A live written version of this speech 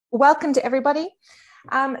Welcome to everybody.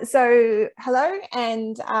 Hello,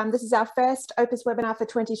 and this is our first Opus webinar for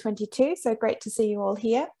 2022, so great to see you all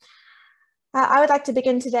here. I would like to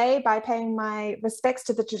begin today by paying my respects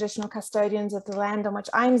to the traditional custodians of the land on which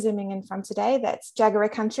I'm zooming in from today. That's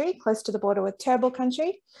Jagera country, close to the border with Turrbal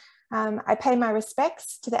country. I pay my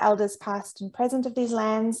respects to the elders past and present of these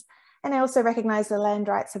lands, and I also recognise the land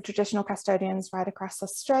rights of traditional custodians right across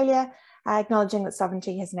Australia, acknowledging that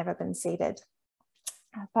sovereignty has never been ceded.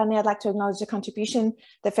 Finally, I'd like to acknowledge the contribution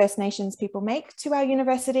that First Nations people make to our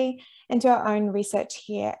university and to our own research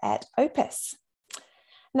here at Opus.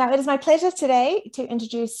 Now, it is my pleasure today to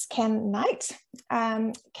introduce Ken Knight.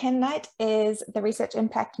 Ken Knight is the Research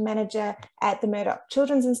Impact Manager at the Murdoch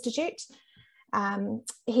Children's Institute.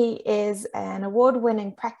 He is an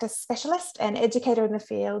award-winning practice specialist and educator in the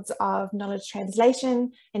fields of knowledge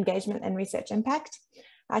translation, engagement, and research impact.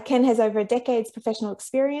 Ken has over a decade's professional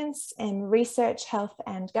experience in research, health,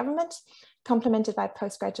 and government, complemented by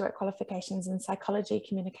postgraduate qualifications in psychology,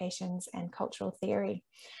 communications, and cultural theory.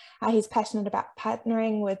 He's passionate about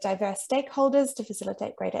partnering with diverse stakeholders to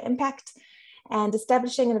facilitate greater impact and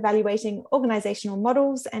establishing and evaluating organizational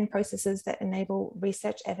models and processes that enable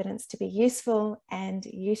research evidence to be useful and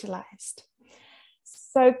utilized.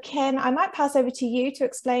 So Ken, I might pass over to you to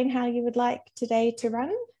explain how you would like today to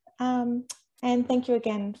run. And thank you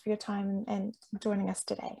again for your time and joining us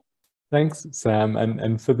today. Thanks, Sam,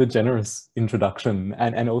 and for the generous introduction,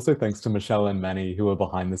 and also thanks to Michelle and Manny, who are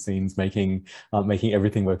behind the scenes making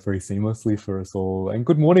everything work very seamlessly for us all. And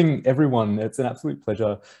good morning, everyone. It's an absolute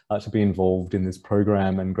pleasure to be involved in this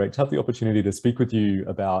program, and great to have the opportunity to speak with you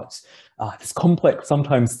about this complex,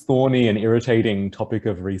 sometimes thorny and irritating topic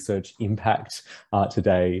of research impact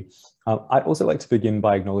today. I'd also like to begin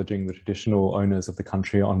by acknowledging the traditional owners of the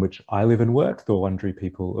country on which I live and work, the Wurundjeri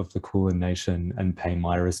people of the Kulin Nation, and pay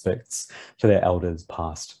my respects to their elders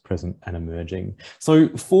past, present, and emerging. So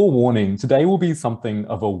forewarning, today will be something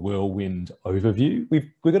of a whirlwind overview. We're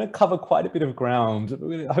going to cover quite a bit of ground.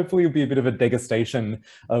 Hopefully it'll be a bit of a degustation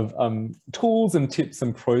of tools and tips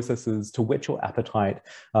and processes to whet your appetite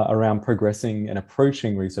around progressing and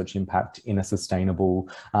approaching research impact in a sustainable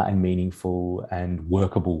and meaningful and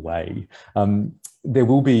workable way. There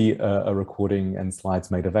will be a recording and slides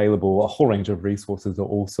made available. A whole range of resources are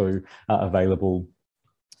also available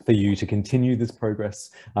for you to continue this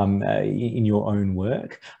progress in your own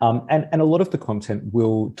work. And a lot of the content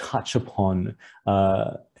will touch upon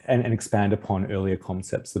and expand upon earlier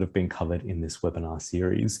concepts that have been covered in this webinar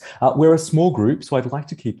series. We're a small group, so I'd like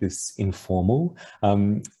to keep this informal.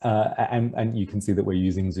 And you can see that we're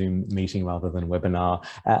using Zoom meeting rather than webinar.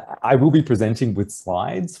 I will be presenting with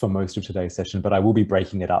slides for most of today's session, but I will be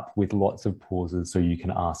breaking it up with lots of pauses so you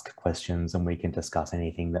can ask questions and we can discuss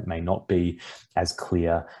anything that may not be as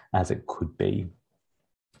clear as it could be.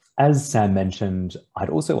 As Sam mentioned, I'd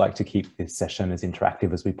also like to keep this session as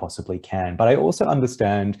interactive as we possibly can, but I also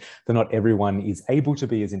understand that not everyone is able to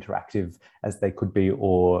be as interactive as they could be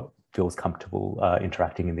or feels comfortable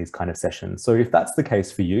interacting in these kind of sessions. So if that's the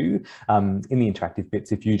case for you, in the interactive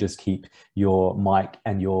bits, if you just keep your mic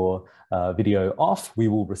and your video off, we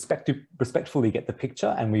will respectfully get the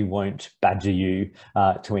picture and we won't badger you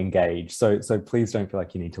to engage. So please don't feel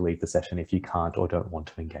like you need to leave the session if you can't or don't want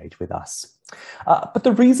to engage with us. But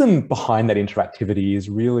the reason behind that interactivity is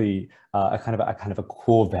really a kind of a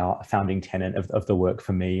core founding tenet of the work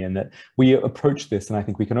for me, and that we approach this, and I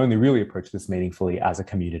think we can only really approach this meaningfully as a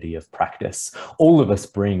community of practice. All of us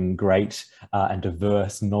bring great and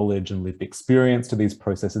diverse knowledge and lived experience to these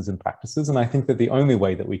processes and practices, and I think that the only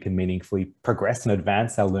way that we can meaningfully progress and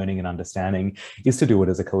advance our learning and understanding is to do it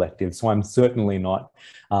as a collective. So I'm certainly not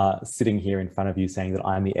sitting here in front of you saying that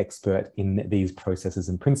I'm the expert in these processes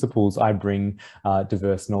and principles. I bring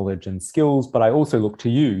diverse knowledge and skills, but I also look to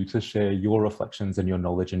you to share your reflections and your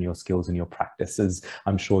knowledge and your skills and your practices.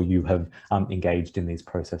 I'm sure you have engaged in these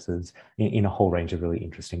processes in a whole range of really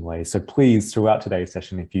interesting ways. So please, throughout today's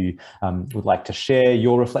session, if you would like to share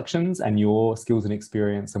your reflections and your skills and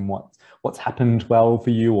experience and what's happened well for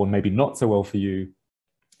you or maybe not so well for you,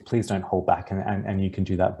 please don't hold back, and you can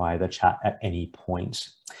do that via the chat at any point.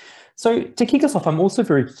 So to kick us off, I'm also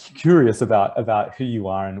very curious about who you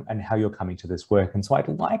are and how you're coming to this work. And so I'd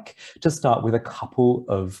like to start with a couple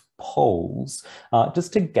of polls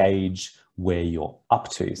just to gauge where you're up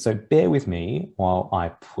to. So bear with me while I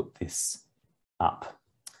put this up.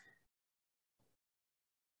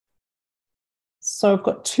 So I've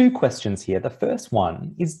got two questions here. The first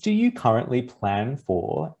one is, do you currently plan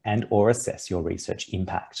for and or assess your research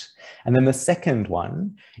impact? And then the second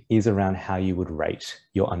one is around how you would rate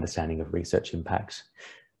your understanding of research impact.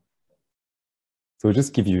 So we'll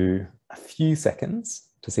just give you a few seconds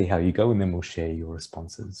to see how you go, and then we'll share your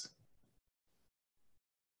responses.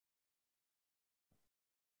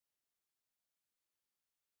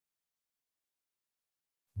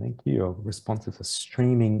 Thank you. Your responses are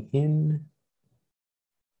streaming in.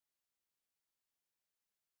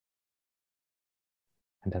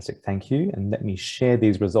 Fantastic, thank you. And let me share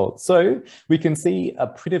these results. So we can see a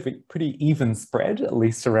pretty even spread, at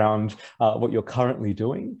least around what you're currently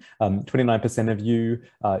doing. 29% of you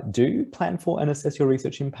do plan for and assess your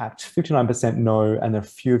research impact, 59% no, and a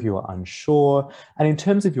few of you are unsure. And in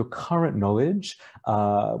terms of your current knowledge,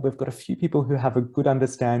 we've got a few people who have a good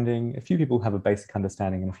understanding, a few people who have a basic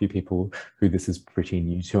understanding, and a few people who this is pretty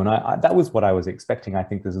new to. And that was what I was expecting. I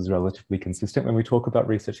think this is relatively consistent when we talk about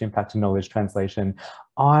research impact and knowledge translation.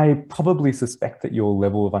 I probably suspect that your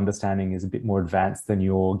level of understanding is a bit more advanced than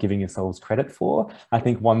you're giving yourselves credit for. I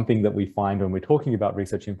think one thing that we find when we're talking about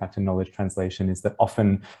research impact and knowledge translation is that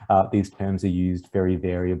often these terms are used very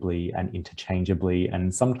variably and interchangeably.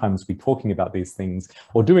 And sometimes we're talking about these things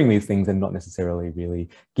or doing these things and not necessarily really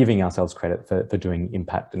giving ourselves credit for doing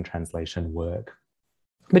impact and translation work.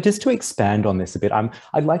 But just to expand on this a bit,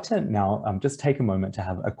 I'd like to now just take a moment to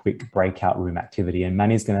have a quick breakout room activity, and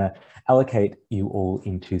Manny's going to allocate you all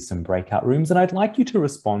into some breakout rooms. And I'd like you to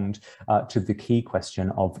respond to the key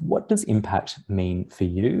question of what does impact mean for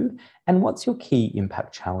you? And what's your key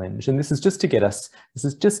impact challenge? And this is just to get us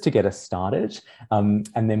started. And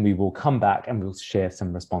then we will come back and we'll share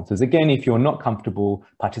some responses. Again, if you're not comfortable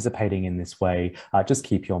participating in this way, just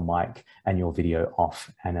keep your mic and your video off.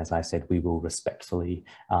 And as I said, we will respectfully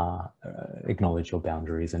acknowledge your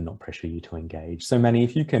boundaries and not pressure you to engage. So Manny,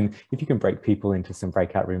 if you can break people into some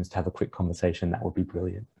breakout rooms to have a quick conversation, that would be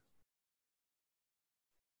brilliant.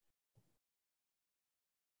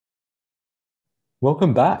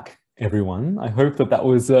 Welcome back, everyone. I hope that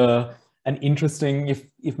was an interesting,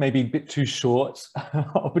 if maybe a bit too short,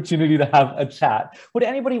 opportunity to have a chat. Would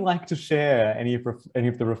anybody like to share any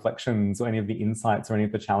of the reflections or any of the insights or any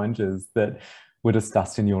of the challenges that were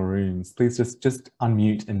discussed in your rooms? Please just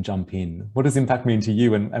unmute and jump in. What does impact mean to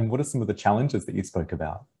you, and what are some of the challenges that you spoke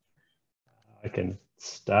about? I can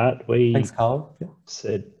start. Thanks, Carl. Yeah.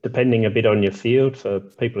 Said, depending a bit on your field, for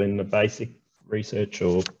people in the basic research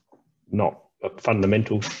or not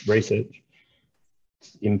fundamental research,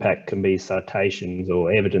 impact can be citations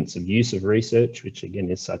or evidence of use of research, which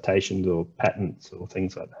again is citations or patents or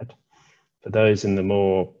things like that. For those in the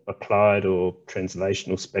more applied or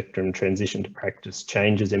translational spectrum, transition to practice,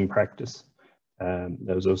 changes in practice.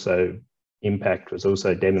 There was also impact was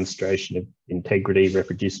also demonstration of integrity,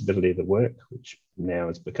 reproducibility of the work, which now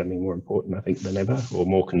is becoming more important, I think, than ever, or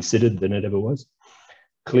more considered than it ever was.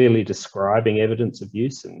 Clearly describing evidence of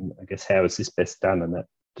use, and I guess how is this best done, and that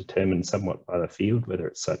determined somewhat by the field, whether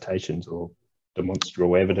it's citations or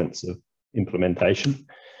demonstrable evidence of implementation.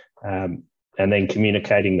 And then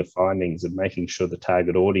communicating the findings and making sure the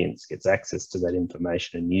target audience gets access to that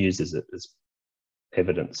information and uses it as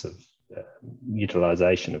evidence of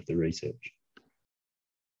utilisation of the research.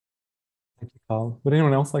 Thank you, Carl. Would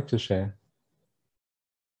anyone else like to share?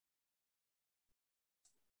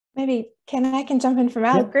 Maybe I can jump in from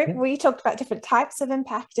our group. Yeah. We talked about different types of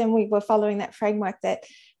impact, and we were following that framework that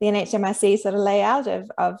the NHMRC sort of lay out of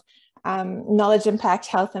knowledge impact,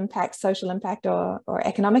 health impact, social impact, or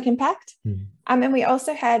economic impact. Mm. And we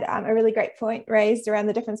also had a really great point raised around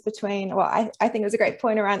the difference between, well, I think it was a great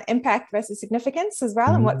point around impact versus significance as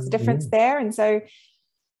well, and what's the difference there. And so,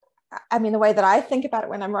 I mean, the way that I think about it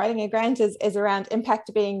when I'm writing a grant is around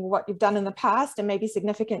impact being what you've done in the past, and maybe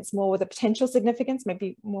significance more with a potential significance,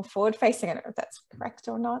 maybe more forward facing. I don't know if that's correct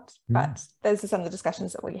or not, but those are some of the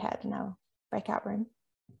discussions that we had in our breakout room.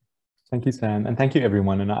 Thank you, Sam, and thank you,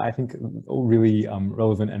 everyone. And I think all really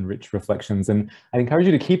relevant and rich reflections. And I encourage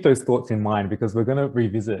you to keep those thoughts in mind, because we're going to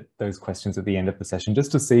revisit those questions at the end of the session,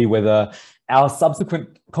 just to see whether our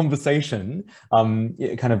subsequent conversation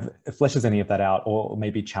kind of fleshes any of that out, or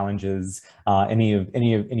maybe challenges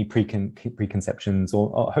any preconceptions,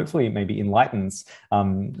 or hopefully maybe enlightens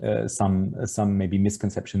some maybe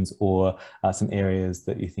misconceptions, or some areas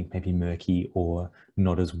that you think may be murky or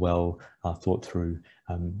not as well thought through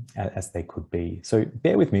as they could be. So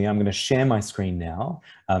bear with me, I'm going to share my screen now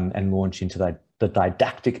and launch into the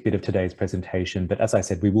didactic bit of today's presentation. But as I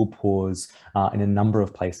said, we will pause in a number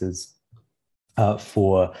of places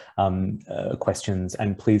for questions,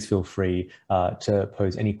 and please feel free to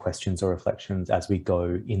pose any questions or reflections as we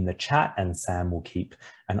go in the chat, and Sam will keep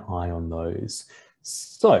an eye on those.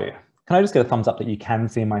 So Can I just get a thumbs up that you can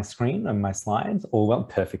see my screen and my slides? All well,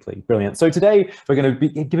 perfectly, brilliant. So today we're going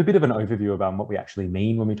to give a bit of an overview about what we actually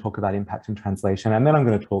mean when we talk about impact and translation, and then I'm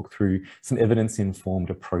going to talk through some evidence-informed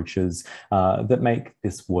approaches that make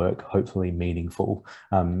this work hopefully meaningful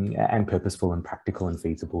and purposeful and practical and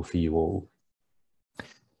feasible for you all.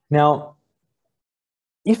 Now,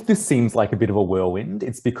 if this seems like a bit of a whirlwind,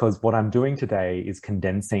 it's because what I'm doing today is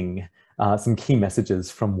condensing some key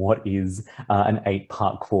messages from what is an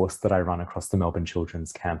 8-part course that I run across the Melbourne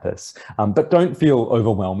Children's Campus. But don't feel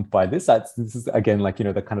overwhelmed by this. This is again, like, you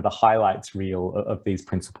know, the kind of the highlights reel of these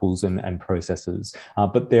principles and processes.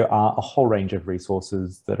 But there are a whole range of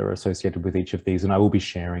resources that are associated with each of these, and I will be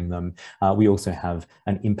sharing them. We also have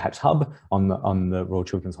an impact hub on the Royal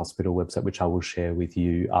Children's Hospital website, which I will share with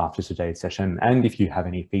you after today's session. And if you have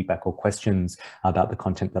any feedback or questions about the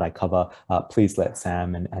content that I cover, please let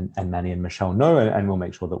Sam and Manny and Michelle know, and we'll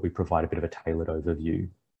make sure that we provide a bit of a tailored overview.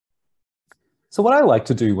 So what I like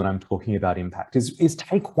to do when I'm talking about impact is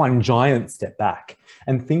take one giant step back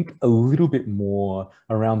and think a little bit more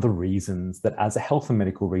around the reasons that as a health and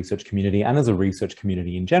medical research community and as a research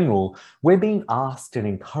community in general, we're being asked and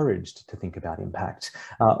encouraged to think about impact.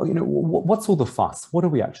 You know, what's all the fuss? What are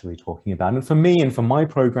we actually talking about? And for me and for my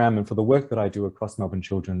program and for the work that I do across Melbourne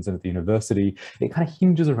Children's and at the university, it kind of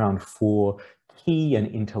hinges around 4 key and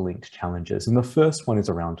interlinked challenges. And the first one is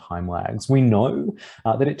around time lags. We know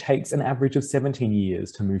that it takes an average of 17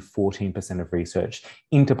 years to move 14% of research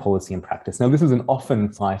into policy and practice. Now, this is an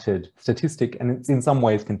often cited statistic, and it's in some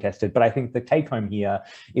ways contested, but I think the take home here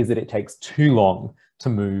is that it takes too long to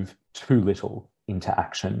move too little into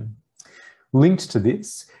action. Linked to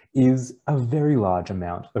this is a very large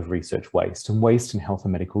amount of research waste, and waste in health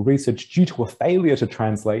and medical research due to a failure to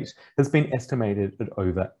translate has been estimated at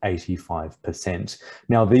over 85%.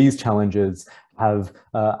 Now, these challenges have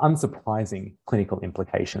unsurprising clinical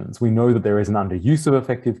implications. We know that there is an underuse of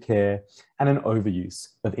effective care and an overuse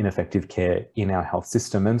of ineffective care in our health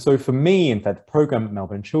system. And so for me, in fact, the program at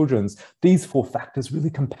Melbourne Children's, these 4 factors really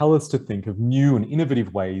compel us to think of new and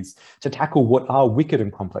innovative ways to tackle what are wicked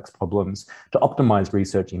and complex problems, to optimize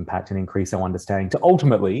research impact and increase our understanding, to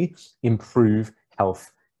ultimately improve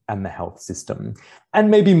health and the health system. And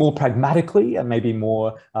maybe more pragmatically, and maybe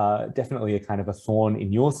more definitely a kind of a thorn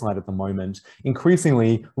in your side at the moment,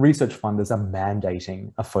 increasingly research funders are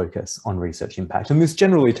mandating a focus on research impact. And this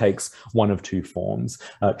generally takes one of 2 forms: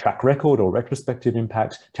 track record or retrospective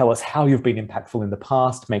impact. Tell us how you've been impactful in the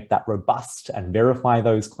past, make that robust and verify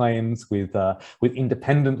those claims with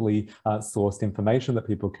independently sourced information that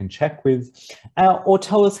people can check with, or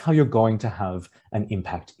tell us how you're going to have an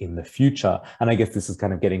impact in the future. And I guess this is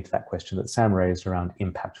kind of getting to that question that Sam raised around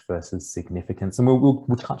impact versus significance. And we'll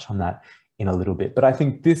touch on that in a little bit. But I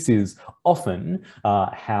think this is often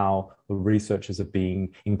how researchers are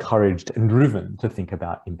being encouraged and driven to think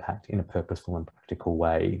about impact in a purposeful and practical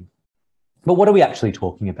way. But what are we actually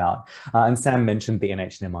talking about? And Sam mentioned the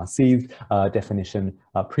NHMRC's definition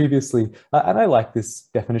previously, and I like this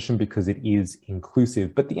definition because it is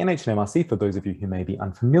inclusive. But the NHMRC, for those of you who may be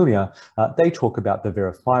unfamiliar, they talk about the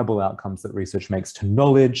verifiable outcomes that research makes to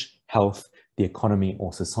knowledge, health, the economy,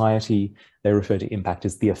 or society. They refer to impact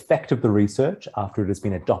as the effect of the research after it has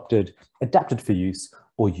been adapted for use,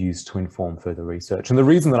 or used to inform further research. And the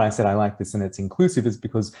reason that I said I like this and it's inclusive is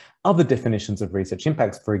because other definitions of research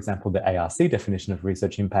impacts, for example, the ARC definition of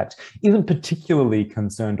research impact, isn't particularly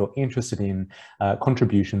concerned or interested in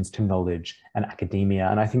contributions to knowledge and academia.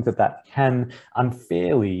 And I think that that can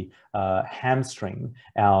unfairly hamstring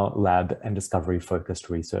our lab and discovery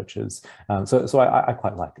focused researchers. So I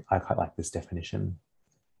quite like this definition.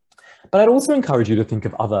 But I'd also encourage you to think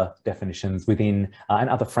of other definitions within and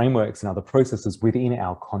other frameworks and other processes within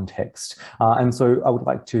our context. And so I would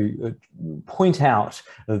like to point out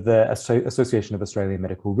the Association of Australian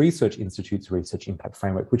Medical Research Institutes Research Impact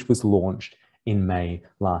Framework, which was launched in May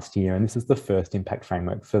last year. And this is the first impact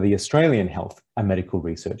framework for the Australian health and medical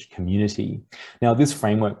research community. Now, this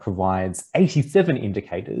framework provides 87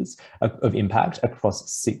 indicators of impact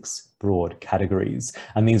across 6 broad categories.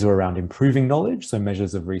 And these are around improving knowledge, so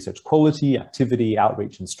measures of research quality, activity,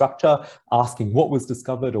 outreach, and structure, asking what was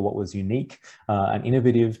discovered or what was unique and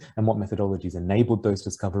innovative, and what methodologies enabled those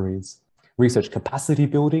discoveries. Research capacity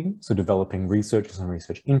building, so developing researchers and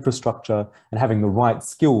research infrastructure, and having the right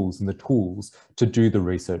skills and the tools to do the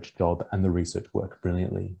research job and the research work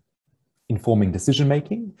brilliantly. Informing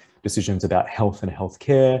decision-making, decisions about health and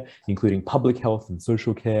healthcare, including public health and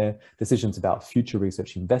social care, decisions about future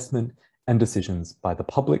research investment, and decisions by the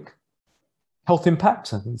public. Health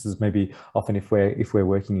impact. I think this is maybe often if we're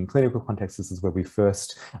working in clinical contexts, this is where we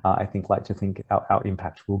first, I think, like to think our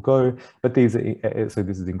impact will go. But these are, so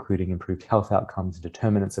this is including improved health outcomes,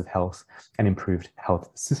 determinants of health, and improved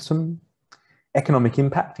health system. Economic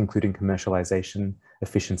impact, including commercialization,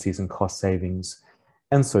 efficiencies and cost savings,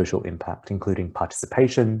 and social impact, including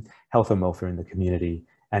participation, health and welfare in the community,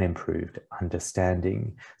 and improved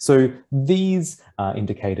understanding. So these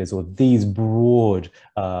indicators, or these broad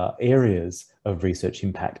areas of research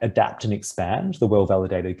impact, adapt and expand the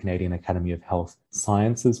well-validated Canadian Academy of Health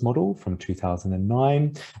Sciences model from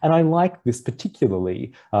 2009. And I like this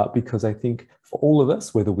particularly because I think for all of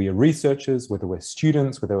us, whether we are researchers, whether we're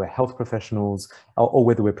students, whether we're health professionals, or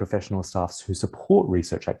whether we're professional staffs who support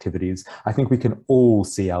research activities, I think we can all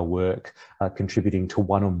see our work contributing to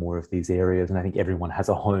one or more of these areas. And I think everyone has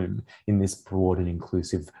a home in this broad and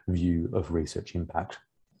inclusive view of research impact.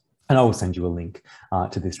 And I will send you a link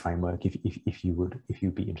to this framework if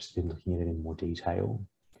you'd be interested in looking at it in more detail.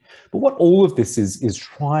 But what all of this is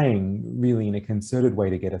trying really in a concerted way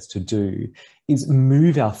to get us to do is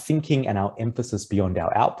move our thinking and our emphasis beyond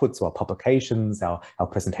our outputs, so our publications, our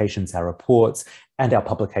presentations, our reports, and our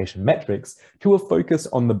publication metrics to a focus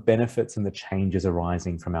on the benefits and the changes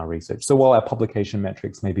arising from our research. So while our publication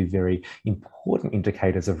metrics may be very important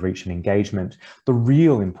indicators of reach and engagement, the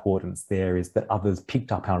real importance there is that others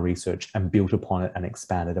picked up our research and built upon it and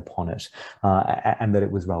expanded upon it, and that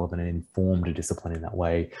it was relevant and informed a discipline in that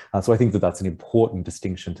way. So I think that that's an important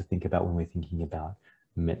distinction to think about when we're thinking about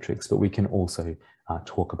metrics, but we can also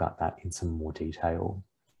talk about that in some more detail.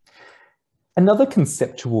 Another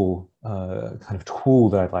conceptual kind of tool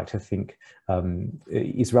that I'd like to think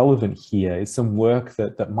is relevant here is some work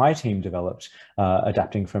that my team developed,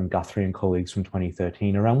 adapting from Guthrie and colleagues from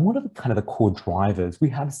 2013, around what are the kind of the core drivers. We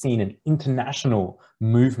have seen an international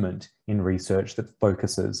movement in research that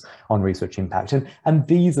focuses on research impact, and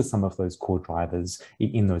these are some of those core drivers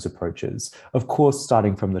in those approaches. Of course,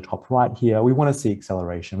 starting from the top right here, we want to see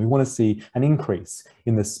acceleration. We want to see an increase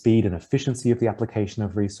in the speed and efficiency of the application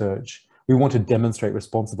of research. We want to demonstrate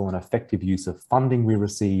responsible and effective use of funding we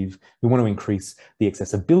receive. We want to increase the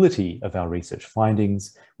accessibility of our research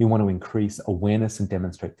findings. We want to increase awareness and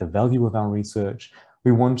demonstrate the value of our research.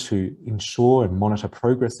 We want to ensure and monitor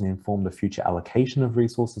progress and inform the future allocation of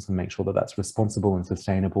resources and make sure that that's responsible and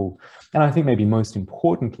sustainable. And I think maybe most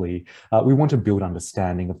importantly, we want to build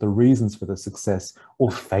understanding of the reasons for the success or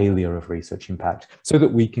failure of research impact so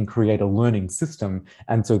that we can create a learning system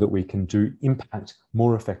and so that we can do impact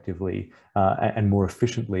more effectively and more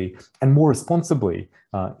efficiently and more responsibly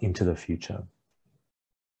into the future.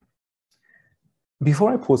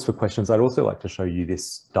 Before I pause for questions, I'd also like to show you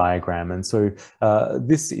this diagram. And so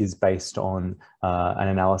this is based on an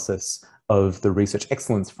analysis of the Research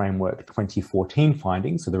Excellence Framework 2014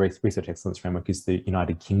 findings. So the Research Excellence Framework is the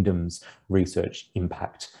United Kingdom's research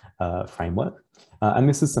impact framework. And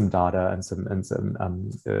this is some data and some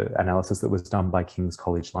analysis that was done by King's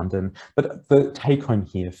College London. But the take home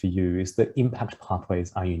here for you is that impact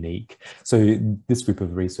pathways are unique. So this group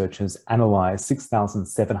of researchers analysed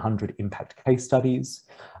 6,700 impact case studies,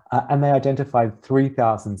 and they identified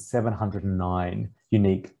 3,709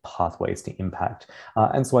 unique pathways to impact.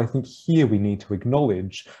 And so I think here we need to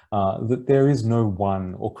acknowledge that there is no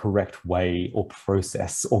one or correct way or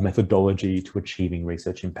process or methodology to achieving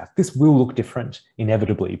research impact. This will look different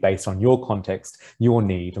inevitably based on your context, your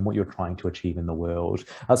need, and what you're trying to achieve in the world.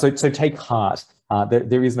 So take heart.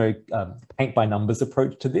 There is no paint by numbers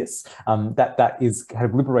approach to this. That is kind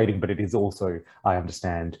of liberating, but it is also, I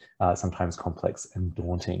understand, sometimes complex and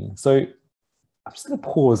daunting. So I'm just going to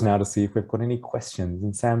pause now to see if we've got any questions.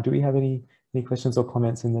 And Sam, do we have any questions or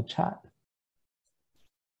comments in the chat?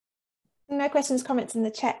 No questions, comments in the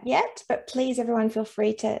chat yet, but please, everyone, feel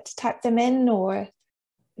free to type them in, or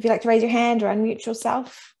if you'd like to raise your hand or unmute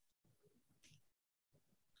yourself.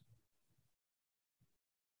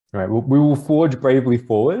 Right, we will forge bravely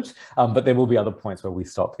forward, but there will be other points where we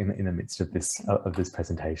stop in the midst of this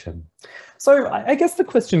presentation. So I guess the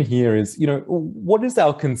question here is, what is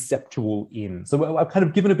our conceptual in? So I've kind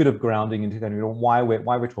of given a bit of grounding into kind of why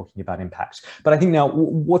we're talking about impact. But I think now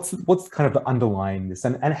what's kind of underlying this,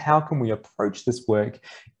 and how can we approach this work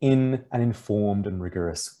in an informed and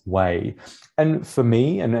rigorous way? And for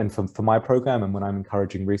me, and for my program, and when I'm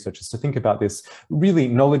encouraging researchers to think about this, really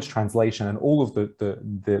knowledge translation and all of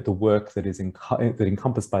the work that is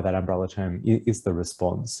encompassed by that umbrella term is the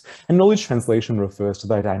response. And knowledge translation refers to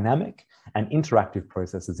the dynamic and interactive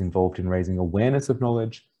processes involved in raising awareness of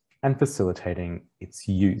knowledge and facilitating its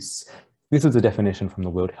use. This is a definition from the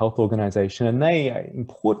World Health Organization, and they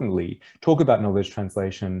importantly talk about knowledge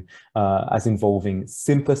translation as involving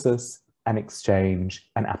synthesis, and exchange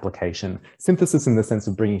and application. Synthesis in the sense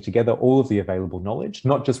of bringing together all of the available knowledge,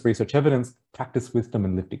 not just research evidence, practice wisdom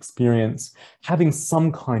and lived experience, having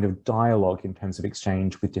some kind of dialogue in terms of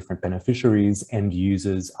exchange with different beneficiaries, end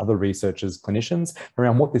users, other researchers, clinicians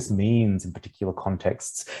around what this means in particular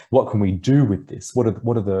contexts. What can we do with this? What are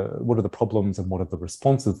the problems and what are the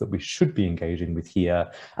responses that we should be engaging with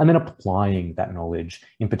here? And then applying that knowledge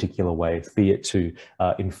in particular ways, be it to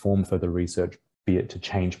inform further research, be it to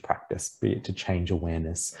change practice, be it to change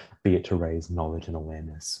awareness, be it to raise knowledge and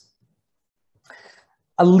awareness.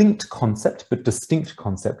 A linked concept, but distinct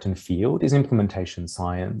concept and field is implementation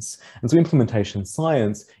science. And so implementation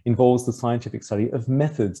science involves the scientific study of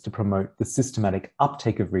methods to promote the systematic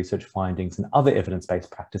uptake of research findings and other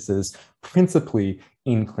evidence-based practices, principally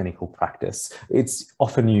in clinical practice. It's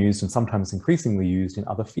often used and sometimes increasingly used in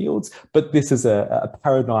other fields, but this is a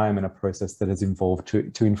paradigm and a process that has evolved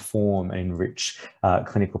to inform and enrich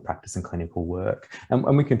clinical practice and clinical work.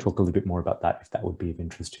 And we can talk a little bit more about that if that would be of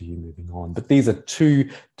interest to you moving on. But these are two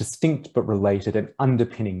distinct but related and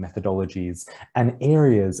underpinning methodologies and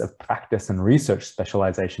areas of practice and research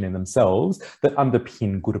specialization in themselves that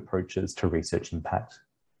underpin good approaches to research impact.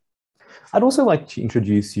 I'd also like to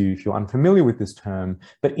introduce you, if you're unfamiliar with this term,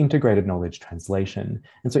 but integrated knowledge translation.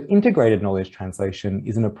 And so integrated knowledge translation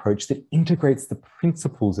is an approach that integrates the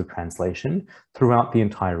principles of translation throughout the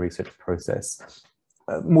entire research process.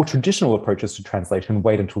 More traditional approaches to translation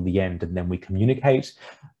wait until the end and then we communicate.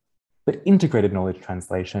 But integrated knowledge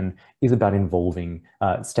translation is about involving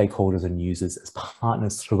stakeholders and users as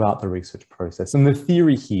partners throughout the research process. And the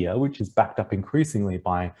theory here, which is backed up increasingly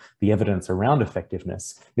by the evidence around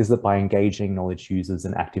effectiveness, is that by engaging knowledge users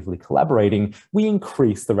and actively collaborating, we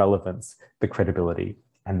increase the relevance, the credibility,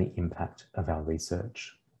 and the impact of our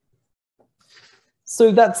research. So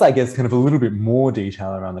that's, I guess, kind of a little bit more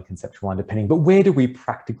detail around the conceptual underpinning, but where do we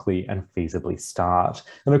practically and feasibly start?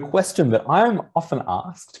 And a question that I'm often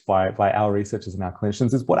asked by our researchers and our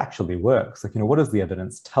clinicians is what actually works? Like, what does the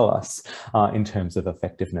evidence tell us in terms of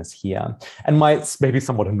effectiveness here? And my maybe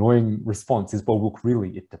somewhat annoying response is, well, look,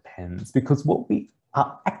 really, it depends, because what we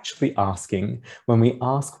are actually asking when we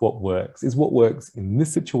ask what works is what works in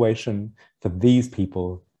this situation for these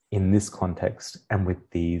people in this context and with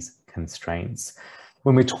these constraints.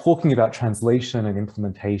 When we're talking about translation and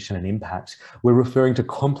implementation and impact, we're referring to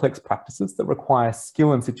complex practices that require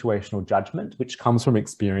skill and situational judgment, which comes from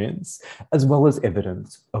experience, as well as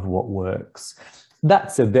evidence of what works.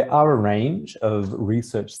 That said, there are a range of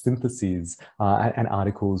research syntheses and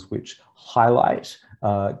articles which highlight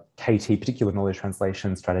KT, particular knowledge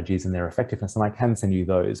translation strategies and their effectiveness, and I can send you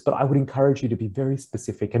those, but I would encourage you to be very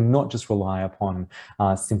specific and not just rely upon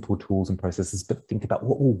simple tools and processes, but think about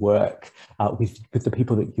what will work with the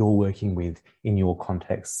people that you're working with in your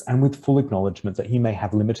context, and with full acknowledgement that you may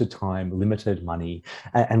have limited time, limited money,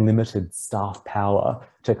 and limited staff power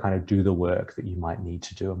to kind of do the work that you might need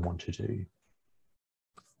to do and want to do.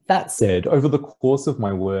 That said, over the course of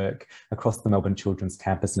my work across the Melbourne Children's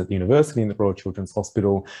Campus and at the University and the Royal Children's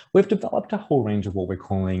Hospital, we've developed a whole range of what we're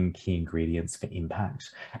calling key ingredients for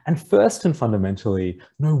impact. And first and fundamentally,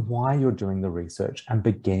 know why you're doing the research and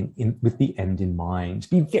begin with the end in mind.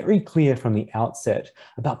 Be very clear from the outset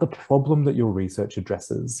about the problem that your research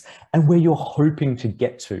addresses and where you're hoping to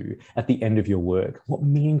get to at the end of your work, what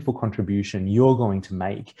meaningful contribution you're going to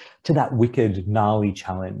make to that wicked, gnarly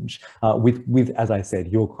challenge with, as I said,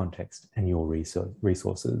 your context and your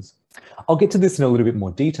resources. I'll get to this in a little bit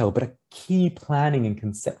more detail, but a key planning and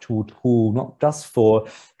conceptual tool, not just for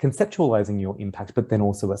conceptualizing your impact, but then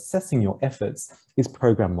also assessing your efforts, is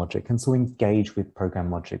program logic. And so engage with program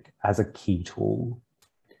logic as a key tool.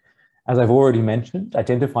 As I've already mentioned,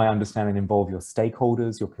 identify, understand, and involve your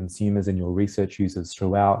stakeholders, your consumers, and your research users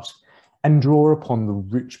throughout, and draw upon the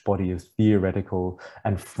rich body of theoretical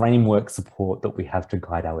and framework support that we have to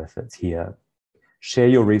guide our efforts here. Share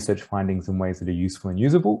your research findings in ways that are useful and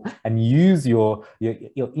usable, and use your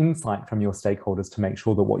insight from your stakeholders to make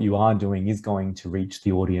sure that what you are doing is going to reach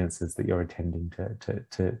the audiences that you're intending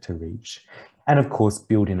to reach. And of course,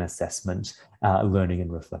 build in assessment, learning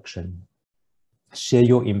and reflection. Share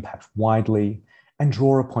your impact widely and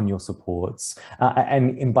draw upon your supports.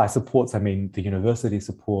 And by supports, I mean the university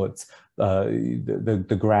supports,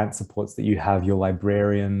 the grant supports that you have, your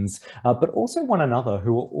librarians, but also one another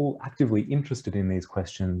who are all actively interested in these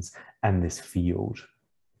questions and this field.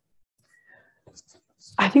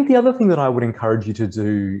 I think the other thing that I would encourage you to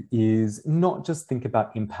do is not just think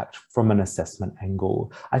about impact from an assessment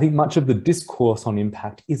angle. I think much of the discourse on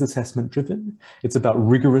impact is assessment driven. It's about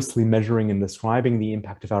rigorously measuring and describing the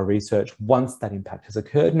impact of our research once that impact has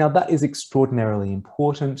occurred. Now, that is extraordinarily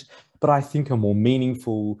important, but I think a more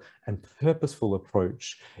meaningful and purposeful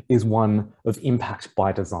approach is one of impact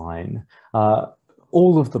by design.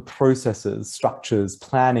 All of the processes, structures,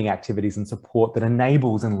 planning activities and support that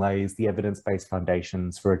enables and lays the evidence-based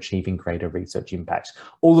foundations for achieving greater research impact.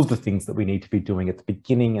 All of the things that we need to be doing at the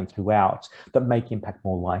beginning and throughout that make impact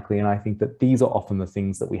more likely. And I think that these are often the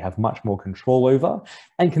things that we have much more control over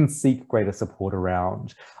and can seek greater support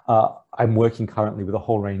around. I'm working currently with a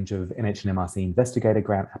whole range of NHMRC investigator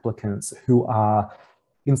grant applicants who are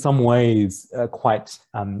in some ways quite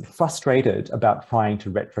frustrated about trying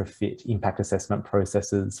to retrofit impact assessment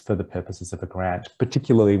processes for the purposes of a grant,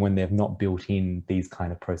 particularly when they've not built in these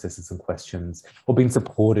kind of processes and questions or been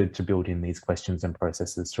supported to build in these questions and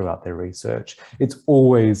processes throughout their research. It's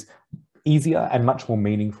always easier and much more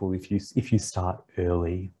meaningful if you start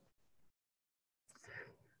early.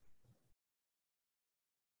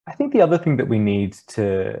 I think the other thing that we need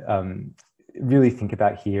to really think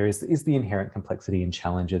about here is the inherent complexity and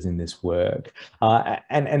challenges in this work.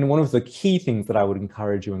 And one of the key things that I would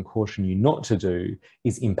encourage you and caution you not to do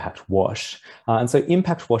is impact wash. And so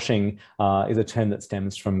impact washing is a term that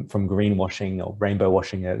stems from greenwashing or rainbow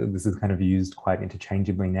washing. This is kind of used quite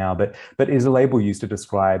interchangeably now, but is a label used to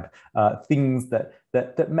describe things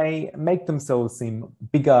that may make themselves seem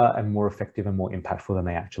bigger and more effective and more impactful than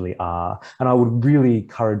they actually are. And I would really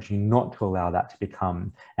encourage you not to allow that to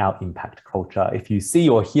become our impact culture. If you see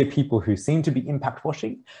or hear people who seem to be impact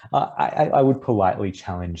washing, I would politely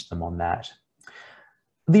challenge them on that.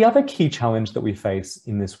 The other key challenge that we face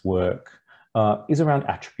in this work is around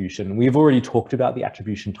attribution. We've already talked about the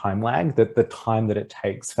attribution time lag, that the time that it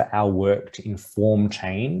takes for our work to inform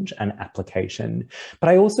change and application. But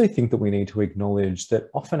I also think that we need to acknowledge that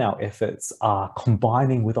often our efforts are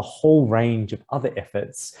combining with a whole range of other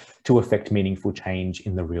efforts to affect meaningful change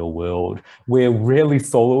in the real world. We're rarely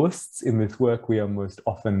soloists in this work. We are most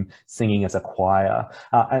often singing as a choir.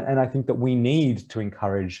 And I think that we need to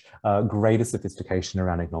encourage greater sophistication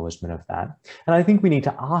around acknowledgement of that. And I think we need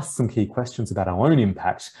to ask some key questions about our own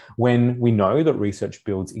impact when we know that research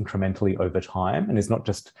builds incrementally over time, and it's not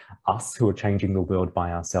just us who are changing the world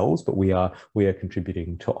by ourselves, but we are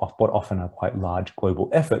contributing to what often are quite large global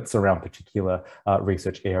efforts around particular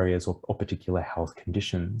research areas or particular health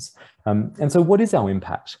conditions. And so what is our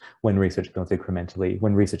impact when research builds incrementally,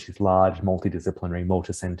 when research is large, multidisciplinary,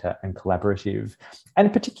 multi-center and collaborative,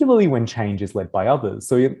 and particularly when change is led by others?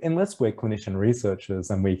 So unless we're clinician researchers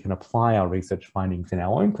and we can apply our research findings in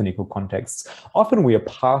our own clinical context, often we are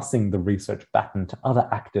passing the research baton to other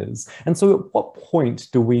actors. And so at what point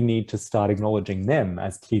do we need to start acknowledging them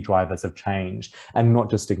as key drivers of change and not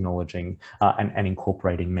just acknowledging and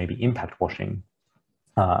incorporating maybe impact washing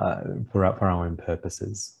for our own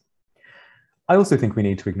purposes? I also think we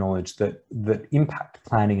need to acknowledge that impact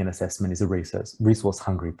planning and assessment is a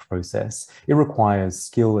resource-hungry process. It requires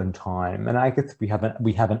skill and time. And I guess we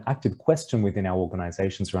have an active question within our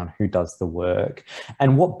organizations around who does the work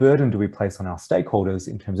and what burden do we place on our stakeholders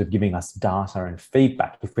in terms of giving us data and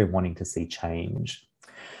feedback if we're wanting to see change.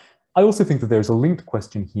 I also think that there's a linked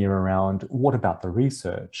question here around what about the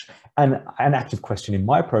research? And an active question in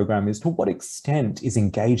my program is to what extent is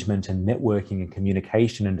engagement and networking and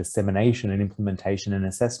communication and dissemination and implementation and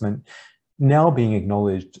assessment now being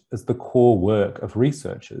acknowledged as the core work of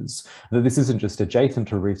researchers? That this isn't just adjacent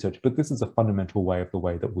to research, but this is a fundamental way of the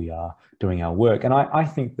way that we are doing our work. And I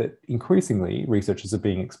think that increasingly researchers are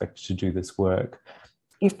being expected to do this work.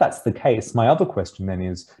 If that's the case, my other question then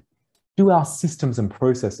is, do our systems and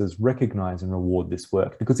processes recognize and reward this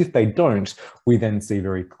work? Because if they don't, we then see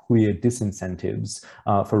very clear disincentives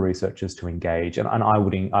for researchers to engage. And I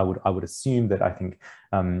would assume that I think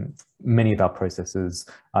many of our processes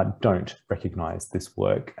don't recognize this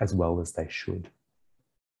work as well as they should.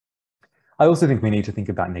 I also think we need to think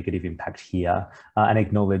about negative impact here and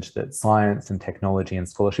acknowledge that science and technology and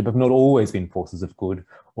scholarship have not always been forces of good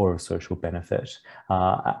or of social benefit,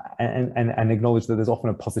 and acknowledge that there's often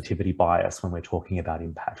a positivity bias when we're talking about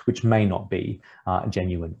impact, which may not be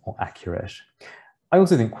genuine or accurate. I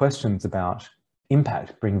also think questions about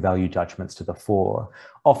impact bring value judgments to the fore.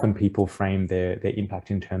 Often people frame their impact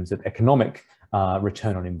in terms of economic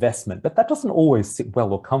return on investment, but that doesn't always sit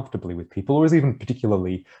well or comfortably with people, or is even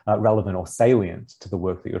particularly relevant or salient to the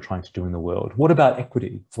work that you're trying to do in the world. What about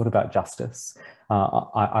equity? What about justice?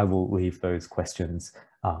 I will leave those questions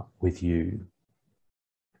with you.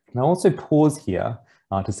 And I'll also pause here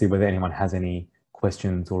to see whether anyone has any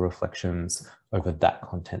questions or reflections over that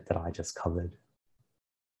content that I just covered.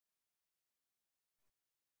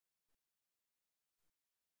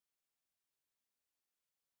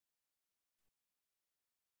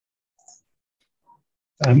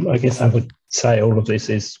 I guess I would say all of this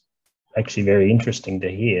is actually very interesting to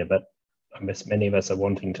hear, but I guess many of us are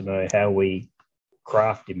wanting to know how we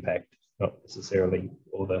craft impact, not necessarily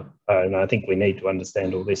all the, and I think we need to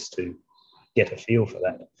understand all this to get a feel for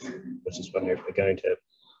that. I was just wondering if we're going to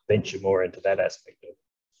venture more into that aspect of it.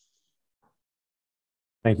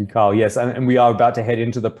 Thank you, Carl. Yes, and we are about to head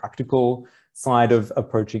into the practical side of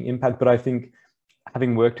approaching impact, but I think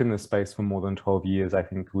having worked in this space for more than 12 years, I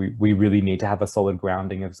think we really need to have a solid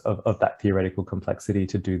grounding of that theoretical complexity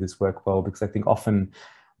to do this work well, because I think often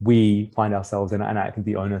we find ourselves, and I think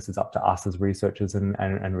the onus is up to us as researchers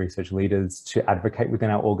and research leaders to advocate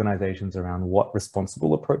within our organizations around what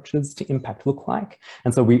responsible approaches to impact look like.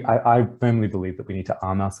 And so I firmly believe that we need to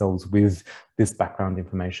arm ourselves with this background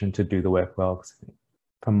information to do the work well.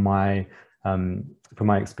 From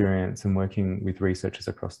my experience in working with researchers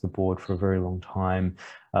across the board for a very long time,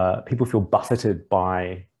 people feel buffeted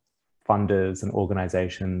by funders and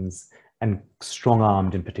organizations and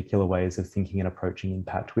strong-armed in particular ways of thinking and approaching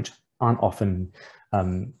impact, which aren't often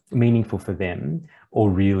meaningful for them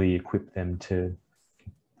or really equip them to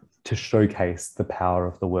showcase the power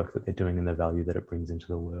of the work that they're doing and the value that it brings into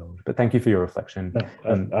the world. But thank you for your reflection.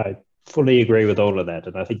 I fully agree with all of that.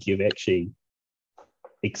 And I think you've actually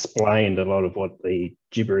explained a lot of what the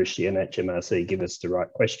gibberish the NHMRC give us the right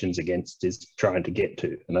questions against is trying to get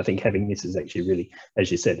to. And I think having this is actually really,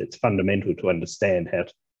 as you said, it's fundamental to understand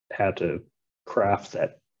how to craft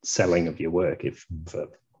that selling of your work, if for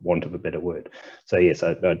want of a better word. So yes,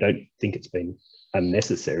 I don't think it's been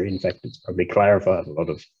unnecessary. In fact, it's probably clarified a lot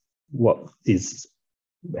of what is,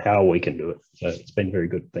 how we can do it. So it's been very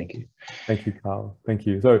good. Thank you. Thank you, Carl. Thank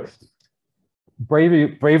you. So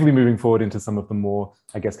bravely moving forward into some of the more,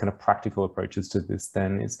 I guess, kind of practical approaches to this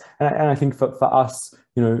then is, and I think for us,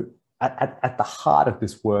 you know, at the heart of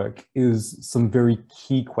this work is some very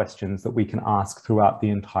key questions that we can ask throughout the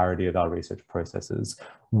entirety of our research processes.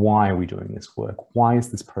 Why are we doing this work? Why is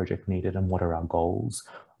this project needed, and what are our goals?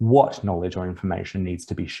 What knowledge or information needs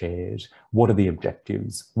to be shared? What are the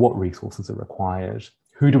objectives? What resources are required?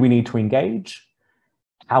 Who do we need to engage?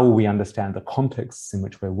 How will we understand the contexts in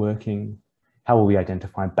which we're working? How will we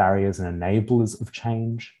identify barriers and enablers of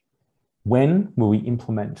change? When will we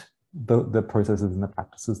implement the processes and the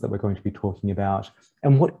practices that we're going to be talking about?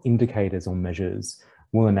 And what indicators or measures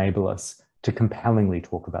will enable us to compellingly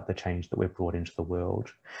talk about the change that we've brought into the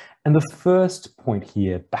world? And the first point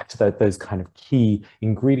here, back to those kind of key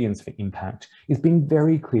ingredients for impact, is being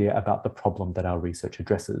very clear about the problem that our research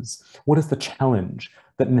addresses. What is the challenge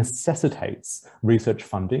that necessitates research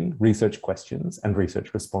funding, research questions, and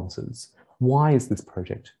research responses? Why is this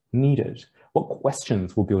project needed? What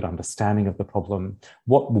questions will build understanding of the problem?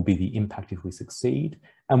 What will be the impact if we succeed?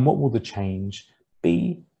 And what will the change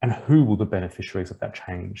be? And who will the beneficiaries of that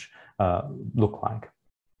change look like?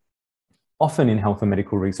 Often in health and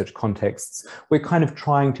medical research contexts, we're kind of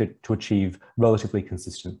trying to achieve relatively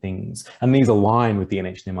consistent things. And these align with the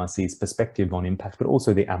NHMRC's perspective on impact, but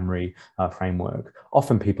also the AMRI framework.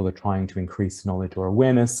 Often people are trying to increase knowledge or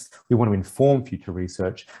awareness. We want to inform future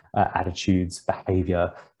research attitudes,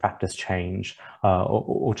 behavior, practice change,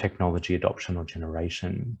 or technology adoption or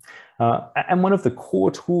generation. And one of the core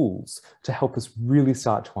tools to help us really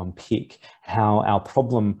start to unpick how our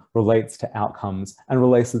problem relates to outcomes and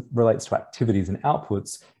relates to activities and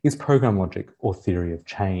outputs is program logic or theory of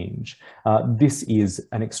change. This is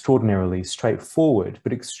an extraordinarily straightforward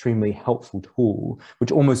but extremely helpful tool,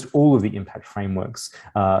 which almost all of the impact frameworks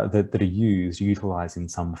that are used utilize in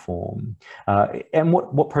some form. And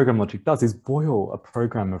what program logic does is boil a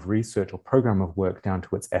program of research or program of work down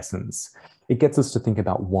to its essence. It gets us to think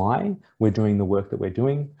about why we're doing the work that we're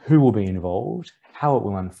doing, who will be involved, how it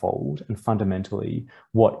will unfold, and fundamentally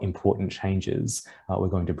what important changes we're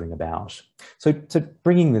going to bring about. So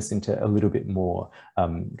bringing this into a little bit more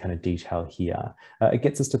kind of detail here, it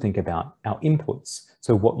gets us to think about our inputs.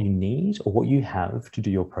 So what you need or what you have to do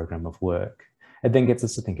your program of work. It then gets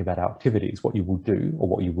us to think about our activities, what you will do or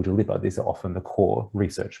what you will deliver. These are often the core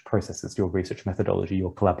research processes, your research methodology,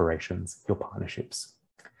 your collaborations, your partnerships.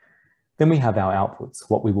 Then we have our outputs,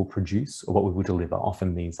 what we will produce or what we will deliver.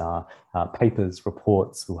 Often these are papers,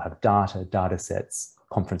 reports, we'll have data sets,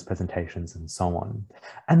 conference presentations, and so on.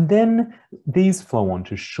 And then these flow on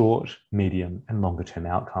to short, medium, and longer term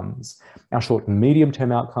outcomes. Our short and medium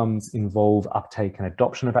term outcomes involve uptake and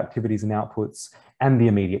adoption of activities and outputs and the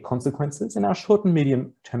immediate consequences. And our short and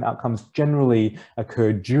medium term outcomes generally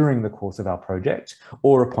occur during the course of our project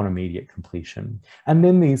or upon immediate completion. And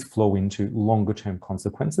then these flow into longer term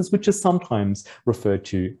consequences, which are sometimes referred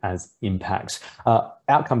to as impact.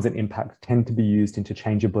 Outcomes and impact tend to be used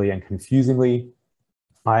interchangeably and confusingly.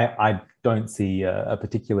 I don't see a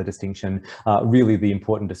particular distinction. Really, the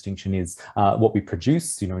important distinction is what we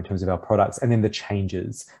produce, in terms of our products, and then the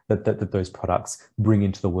changes that those products bring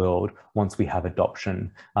into the world once we have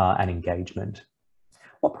adoption and engagement.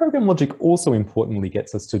 What program logic also importantly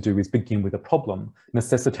gets us to do is begin with a problem,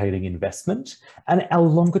 necessitating investment, and our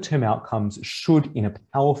longer term outcomes should, in a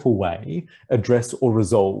powerful way, address or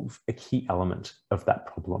resolve a key element of that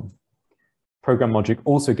problem. Program logic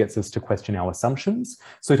also gets us to question our assumptions,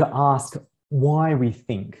 so to ask why we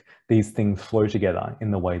think these things flow together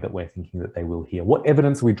in the way that we're thinking that they will here. What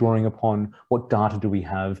evidence are we drawing upon? What data do we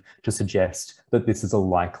have to suggest that this is a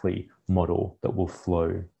likely model that will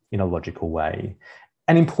flow in a logical way?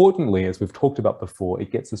 And importantly, as we've talked about before,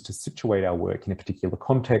 it gets us to situate our work in a particular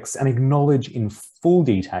context and acknowledge in full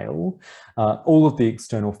detail all of the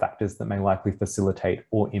external factors that may likely facilitate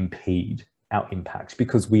or impede our impact,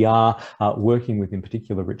 because we are working within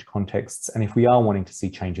particular rich contexts. And if we are wanting to see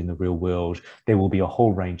change in the real world, there will be a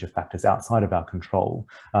whole range of factors outside of our control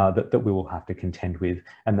that we will have to contend with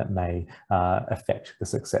and that may affect the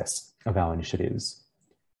success of our initiatives.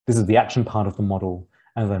 This is the action part of the model.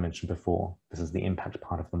 As I mentioned before, this is the impact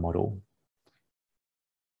part of the model.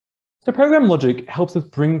 So program logic helps us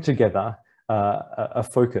bring together a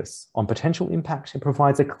focus on potential impact. It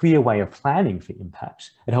provides a clear way of planning for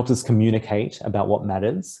impact. It helps us communicate about what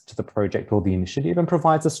matters to the project or the initiative and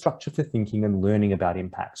provides a structure for thinking and learning about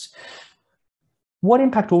impact. What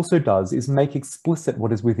impact also does is make explicit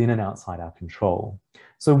what is within and outside our control.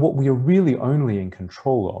 So what we are really only in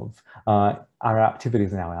control of are our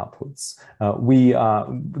activities and our outputs.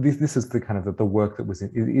 This is the kind of the work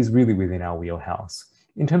that is really within our wheelhouse.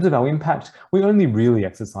 In terms of our impact, we only really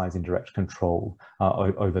exercise indirect control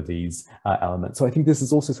over these elements. So I think this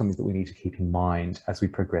is also something that we need to keep in mind as we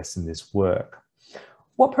progress in this work.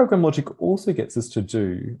 What program logic also gets us to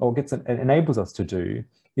do, or enables us to do,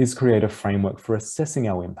 is create a framework for assessing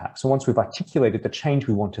our impact. So once we've articulated the change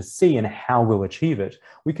we want to see and how we'll achieve it,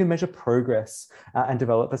 we can measure progress and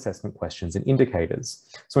develop assessment questions and indicators.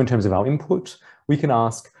 So in terms of our input, we can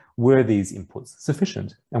ask, were these inputs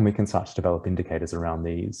sufficient? And we can start to develop indicators around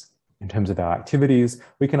these. In terms of our activities,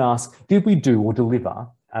 we can ask, did we do or deliver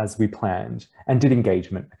as we planned? And did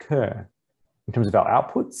engagement occur? In terms of our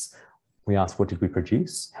outputs, we ask, what did we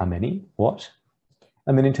produce? How many? What?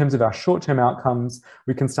 And then in terms of our short-term outcomes,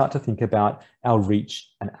 we can start to think about our reach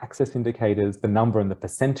and access indicators, the number and the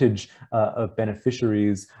percentage of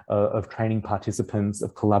beneficiaries, of training participants,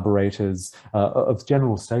 of collaborators, of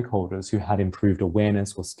general stakeholders who had improved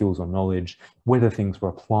awareness or skills or knowledge, whether things were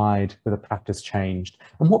applied, whether practice changed,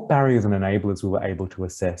 and what barriers and enablers we were able to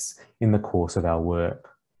assess in the course of our work.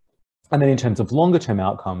 And then in terms of longer term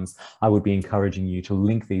outcomes, I would be encouraging you to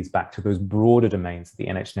link these back to those broader domains that the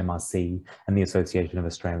NHMRC and the Association of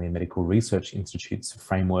Australian Medical Research Institutes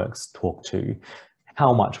frameworks talk to.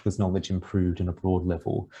 How much was knowledge improved in a broad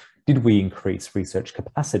level? Did we increase research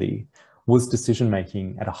capacity? Was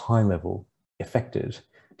decision-making at a high level affected?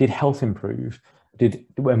 Did health improve?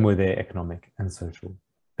 And were there economic and social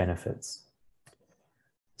benefits?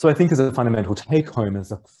 So I think as a fundamental take-home,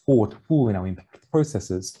 as a core tool in our impact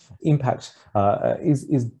processes, impact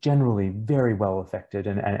is generally very well affected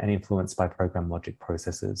and influenced by program logic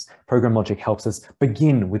processes. Program logic helps us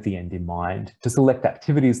begin with the end in mind, to select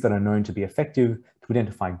activities that are known to be effective, to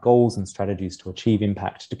identify goals and strategies to achieve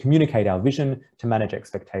impact, to communicate our vision, to manage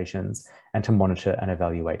expectations, and to monitor and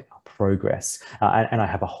evaluate our progress. And I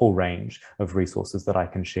have a whole range of resources that I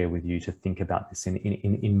can share with you to think about this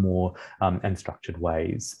in more and structured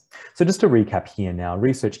ways. So just to recap here now,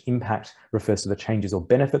 research impact refers to the changes or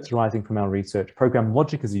benefits arising from our research. Program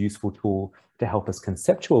logic is a useful tool to help us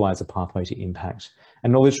conceptualize a pathway to impact,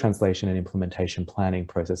 and knowledge translation and implementation planning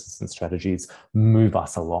processes and strategies move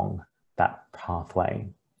us along that pathway.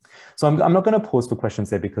 So I'm not going to pause for questions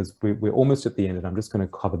there because we're almost at the end, and I'm just going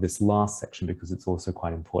to cover this last section because it's also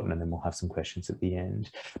quite important, and then we'll have some questions at the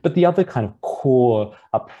end. But the other kind of core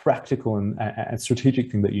practical and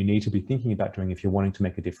strategic thing that you need to be thinking about doing if you're wanting to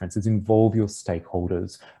make a difference is involve your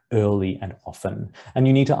stakeholders early and often. And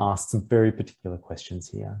you need to ask some very particular questions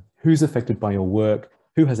here. Who's affected by your work?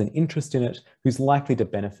 Who has an interest in it? Who's likely to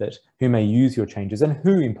benefit? Who may use your changes? And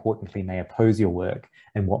who, importantly, may oppose your work,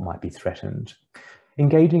 and what might be threatened?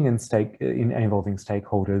 Engaging in involving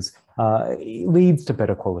stakeholders it leads to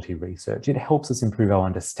better quality research. It helps us improve our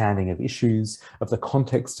understanding of issues, of the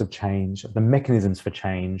context of change, of the mechanisms for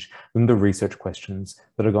change, and the research questions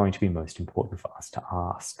that are going to be most important for us to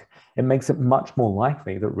ask. It makes it much more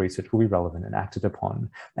likely that research will be relevant and acted upon.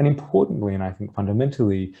 And importantly, and I think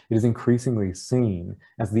fundamentally, it is increasingly seen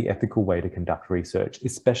as the ethical way to conduct research,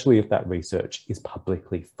 especially if that research is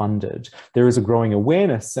publicly funded. There is a growing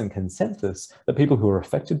awareness and consensus that people who are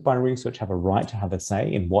affected by research have a right to have a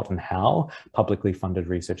say in what and how publicly funded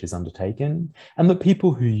research is undertaken, and that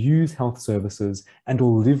people who use health services and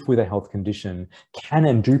or live with a health condition can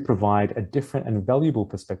and do provide a different and valuable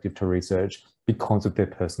perspective to research because of their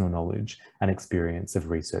personal knowledge and experience of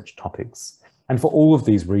research topics. And for all of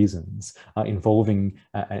these reasons, involving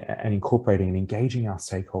and incorporating and engaging our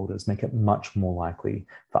stakeholders make it much more likely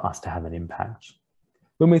for us to have an impact.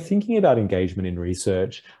 When we're thinking about engagement in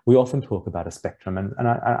research, we often talk about a spectrum, and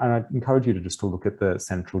I encourage you to just look at the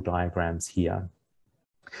central diagrams here.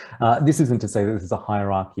 This isn't to say that this is a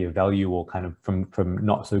hierarchy of value or kind of from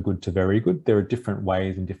not so good to very good. There are different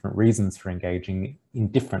ways and different reasons for engaging in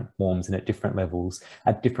different forms and at different levels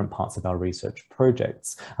at different parts of our research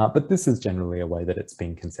projects. But this is generally a way that it's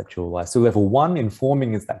been conceptualized. So level 1,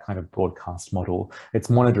 informing, is that kind of broadcast model. It's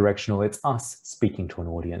monodirectional. It's us speaking to an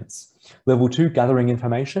audience. Level 2, gathering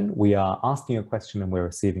information. We are asking a question and we're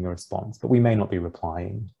receiving a response, but we may not be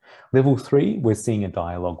replying. Level 3, we're seeing a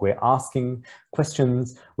dialogue. We're asking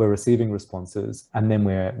questions, we're receiving responses, and then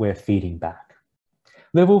we're feeding back.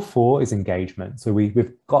 Level 4 is engagement. So we've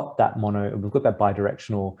got that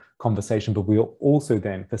bidirectional conversation, but we are also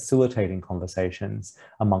then facilitating conversations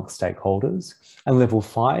amongst stakeholders. And level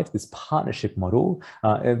 5, this partnership model,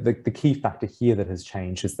 the key factor here that has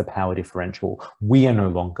changed is the power differential. We are no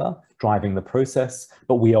longer driving the process,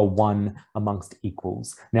 but we are one amongst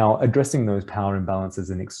equals. Now, addressing those power imbalances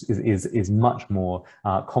is much more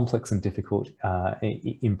complex and difficult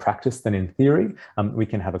in practice than in theory. We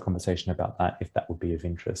can have a conversation about that if that would be of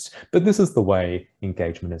interest. But this is the way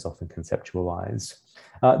engagement is often conceptualized.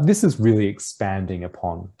 This is really expanding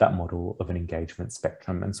upon that model of an engagement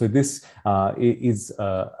spectrum. And so this is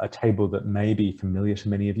a table that may be familiar to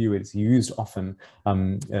many of you. It's used often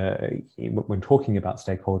when talking about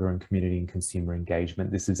stakeholder and community and consumer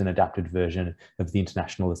engagement. This is an adapted version of the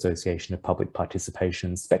International Association of Public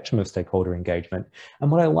Participation's spectrum of stakeholder engagement. And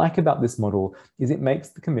what I like about this model is it makes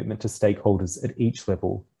the commitment to stakeholders at each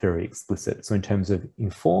level very explicit. So in terms of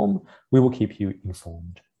inform, we will keep you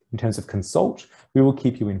informed. In terms of consult, we will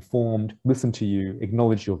keep you informed, listen to you,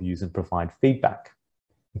 acknowledge your views, and provide feedback.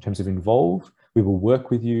 In terms of involve, we will work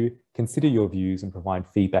with you, consider your views, and provide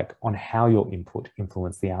feedback on how your input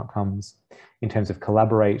influence the outcomes. In terms of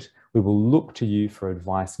collaborate, we will look to you for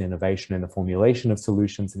advice and innovation in the formulation of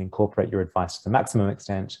solutions and incorporate your advice to the maximum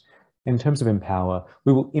extent. In terms of empower,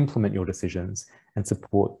 we will implement your decisions and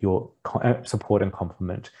support and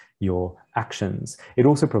complement your actions. It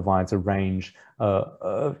also provides a range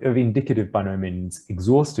of indicative, by no means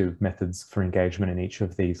exhaustive, methods for engagement in each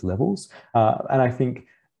of these levels. And I think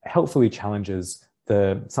helpfully challenges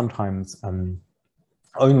the sometimes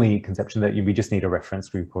only conception that we just need a reference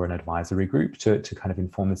group or an advisory group to kind of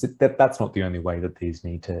inform this. That's not the only way that these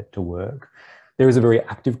need to work. There is a very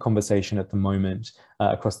active conversation at the moment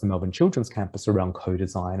across the Melbourne Children's Campus around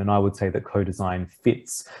co-design, and I would say that co-design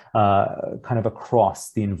fits kind of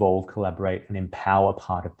across the involve, collaborate, and empower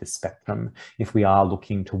part of this spectrum. If we are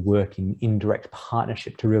looking to work in indirect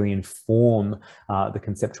partnership to really inform the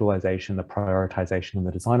conceptualization, the prioritization, and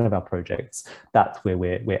the design of our projects, that's where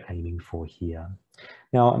we're aiming for here.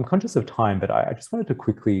 Now, I'm conscious of time, but I just wanted to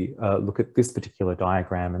quickly look at this particular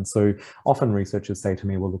diagram. And so often researchers say to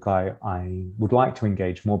me, well, look, I would like to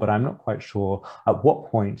engage more, but I'm not quite sure at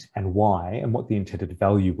what point and why, and what the intended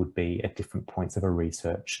value would be at different points of a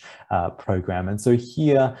research program. And so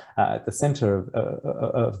here at the center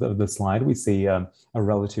of the slide, we see a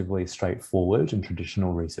relatively straightforward and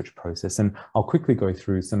traditional research process. And I'll quickly go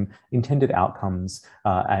through some intended outcomes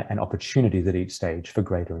and opportunities at each stage for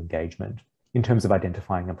greater engagement. In terms of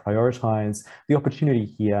identifying and prioritize, the opportunity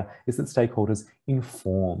here is that stakeholders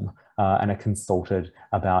inform and are consulted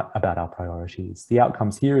about our priorities. The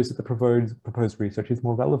outcomes here is that the proposed research is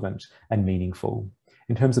more relevant and meaningful.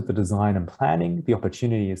 In terms of the design and planning, the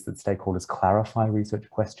opportunity is that stakeholders clarify research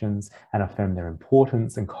questions and affirm their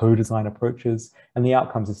importance and co-design approaches. And the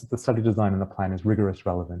outcomes is that the study design and the plan is rigorous,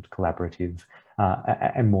 relevant, collaborative,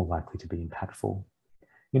 and more likely to be impactful.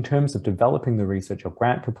 In terms of developing the research or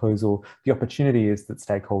grant proposal, the opportunity is that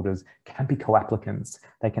stakeholders can be co-applicants.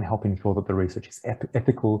 They can help ensure that the research is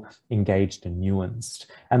ethical, engaged and nuanced,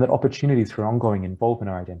 and that opportunities for ongoing involvement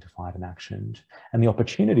are identified and actioned. And the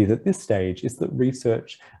opportunity at this stage is that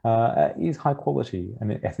research is high quality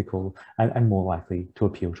and ethical and more likely to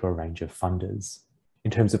appeal to a range of funders. In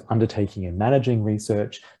terms of undertaking and managing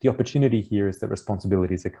research, the opportunity here is that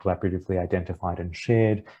responsibilities are collaboratively identified and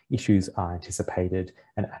shared, issues are anticipated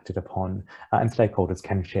and acted upon, and stakeholders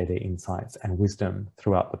can share their insights and wisdom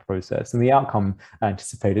throughout the process. And the outcome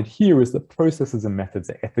anticipated here is that processes and methods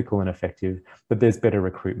are ethical and effective, that there's better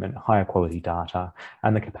recruitment, higher quality data,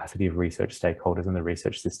 and the capacity of research stakeholders and the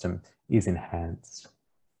research system is enhanced.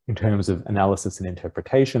 In terms of analysis and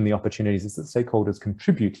interpretation, the opportunities is that stakeholders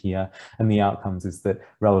contribute here, and the outcomes is that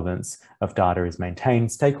relevance of data is maintained,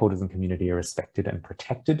 stakeholders and community are respected and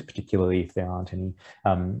protected, particularly if there aren't any,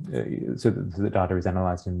 so that the data is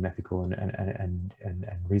analysed in an ethical and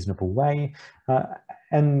reasonable way,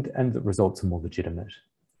 and the results are more legitimate.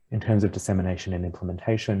 In terms of dissemination and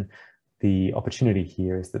implementation, the opportunity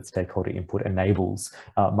here is that stakeholder input enables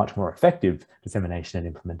much more effective dissemination and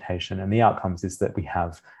implementation, and the outcomes is that we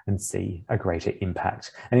have and see a greater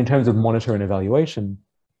impact. And in terms of monitor and evaluation,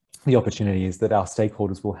 the opportunity is that our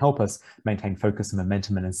stakeholders will help us maintain focus and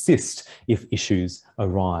momentum and assist if issues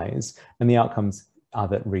arise, and the outcomes are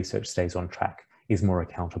that research stays on track, is more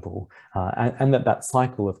accountable, and that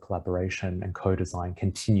cycle of collaboration and co-design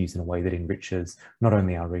continues in a way that enriches not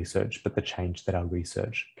only our research, but the change that our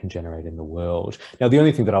research can generate in the world. Now, the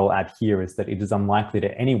only thing that I'll add here is that it is unlikely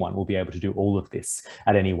that anyone will be able to do all of this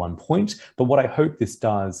at any one point, but what I hope this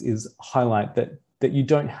does is highlight that you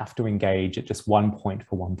don't have to engage at just one point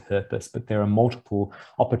for one purpose, but there are multiple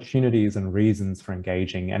opportunities and reasons for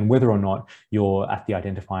engaging, and whether or not you're at the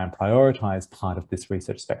identify and prioritize part of this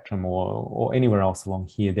research spectrum or anywhere else along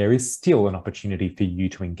here, there is still an opportunity for you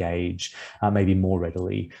to engage maybe more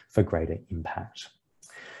readily for greater impact.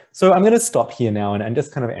 So I'm going to stop here now and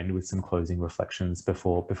just kind of end with some closing reflections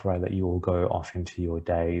before I let you all go off into your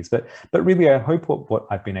days. But really, I hope what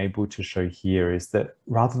I've been able to show here is that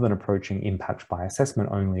rather than approaching impact by assessment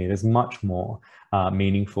only, it is much more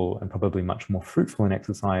meaningful and probably much more fruitful an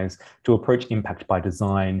exercise to approach impact by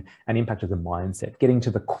design and impact as a mindset, getting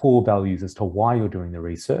to the core values as to why you're doing the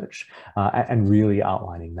research and really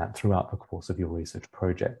outlining that throughout the course of your research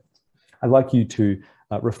project. I'd like you to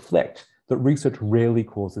reflect that research rarely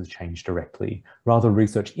causes change directly. Rather,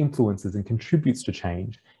 research influences and contributes to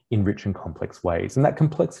change in rich and complex ways. And that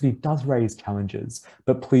complexity does raise challenges,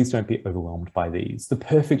 but please don't be overwhelmed by these. The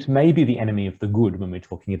perfect may be the enemy of the good when we're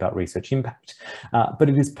talking about research impact, but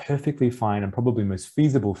it is perfectly fine and probably most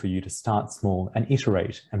feasible for you to start small and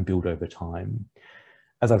iterate and build over time.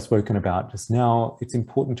 As I've spoken about just now, it's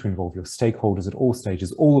important to involve your stakeholders at all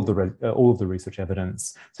stages. All of the research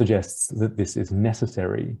evidence suggests that this is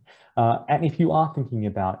necessary. And if you are thinking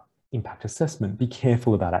about impact assessment, be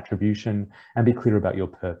careful about attribution and be clear about your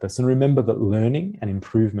purpose. And remember that learning and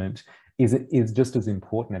improvement is just as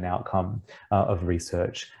important an outcome of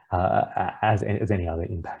research as any other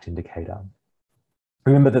impact indicator.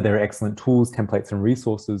 Remember that there are excellent tools, templates, and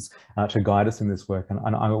resources to guide us in this work,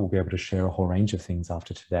 and I will be able to share a whole range of things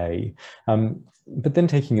after today. But then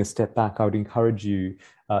taking a step back, I would encourage you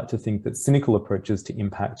to think that cynical approaches to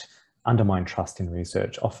impact undermine trust in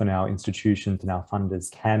research. Often our institutions and our funders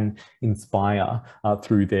can inspire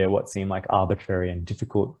through their what seem like arbitrary and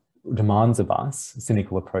difficult demands of us,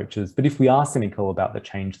 cynical approaches. But if we are cynical about the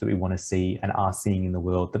change that we want to see and are seeing in the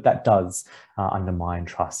world, that does undermine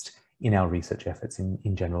trust in our research efforts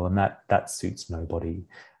in general, and that suits nobody.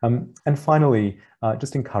 And finally,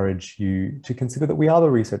 just encourage you to consider that we are the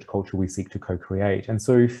research culture we seek to co-create. And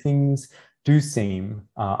so if things do seem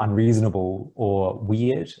unreasonable or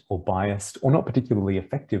weird or biased or not particularly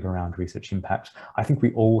effective around research impact, I think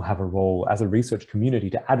we all have a role as a research community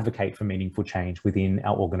to advocate for meaningful change within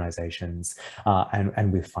our organisations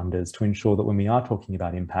and with funders to ensure that when we are talking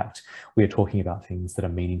about impact, we are talking about things that are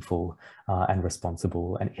meaningful and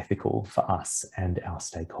responsible and ethical for us and our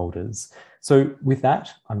stakeholders. So with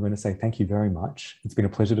that, I'm going to say thank you very much. It's been a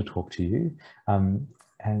pleasure to talk to you.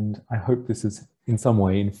 And I hope this has in some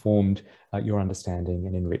way informed your understanding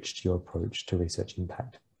and enriched your approach to research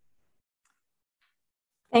impact.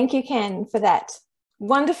 Thank you, Ken, for that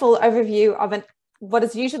wonderful overview of what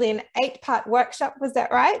is usually an 8-part workshop. Was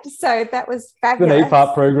that right? So that was fabulous. It's an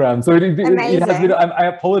 8-part program. So it has been, I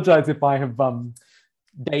apologize if I have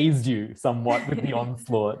dazed you somewhat with the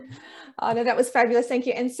onslaught. Oh, no, that was fabulous. Thank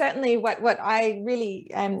you. And certainly what I really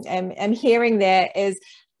am hearing there is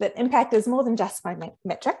that impact is more than just by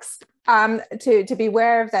metrics. To be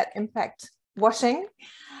aware of that impact washing,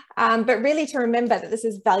 but really to remember that this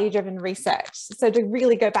is value-driven research. So to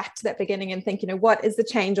really go back to that beginning and think, what is the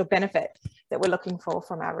change or benefit that we're looking for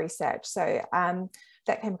from our research? So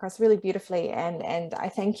that came across really beautifully, and I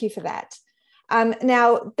thank you for that.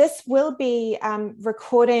 Now, this will be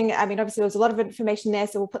recording. I mean, obviously, there's a lot of information there,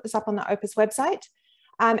 so we'll put this up on the Opus website.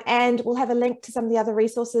 And we'll have a link to some of the other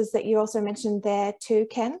resources that you also mentioned there too,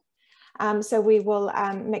 Ken. So we will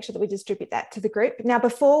make sure that we distribute that to the group. Now,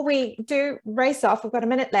 before we do race off, we've got a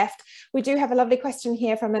minute left. We do have a lovely question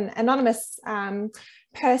here from an anonymous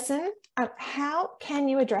person. How can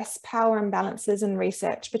you address power imbalances in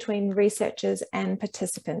research between researchers and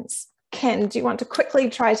participants? Ken, do you want to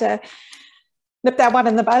quickly try to nip that one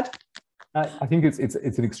in the bud? I think it's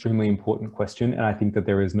an extremely important question, and I think that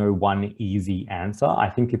there is no one easy answer. I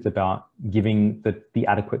think it's about giving the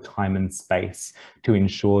adequate time and space to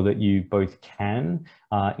ensure that you both can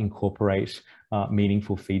incorporate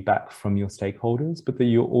meaningful feedback from your stakeholders, but that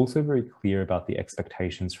you're also very clear about the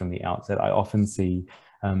expectations from the outset. I often see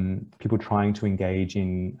people trying to engage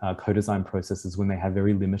in co-design processes when they have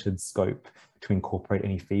very limited scope to incorporate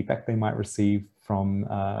any feedback they might receive from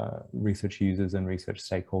research users and research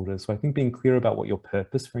stakeholders. So I think being clear about what your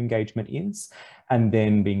purpose for engagement is, and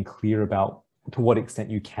then being clear about to what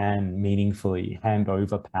extent you can meaningfully hand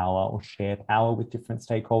over power or share power with different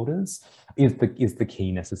stakeholders is the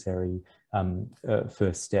key necessary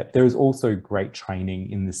first step. There is also great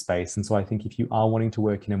training in this space. And so I think if you are wanting to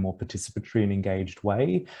work in a more participatory and engaged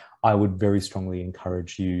way, I would very strongly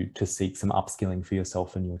encourage you to seek some upskilling for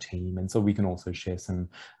yourself and your team. And so we can also share some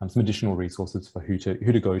additional resources for who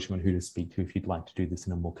to go to and who to speak to if you'd like to do this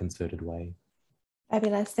in a more concerted way.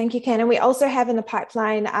 Fabulous. Thank you, Ken. And we also have in the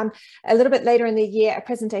pipeline a little bit later in the year, a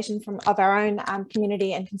presentation of our own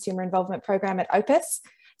community and consumer involvement program at Opus.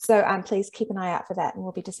 So please keep an eye out for that, and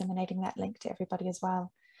we'll be disseminating that link to everybody as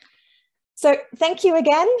well. So thank you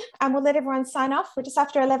again, and we'll let everyone sign off. We're just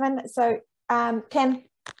after 11. So Ken,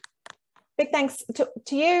 big thanks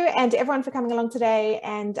to you and to everyone for coming along today.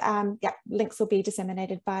 And yeah, links will be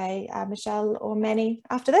disseminated by Michelle or Manny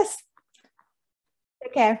after this.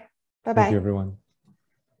 Take care. Bye-bye. Thank you, everyone.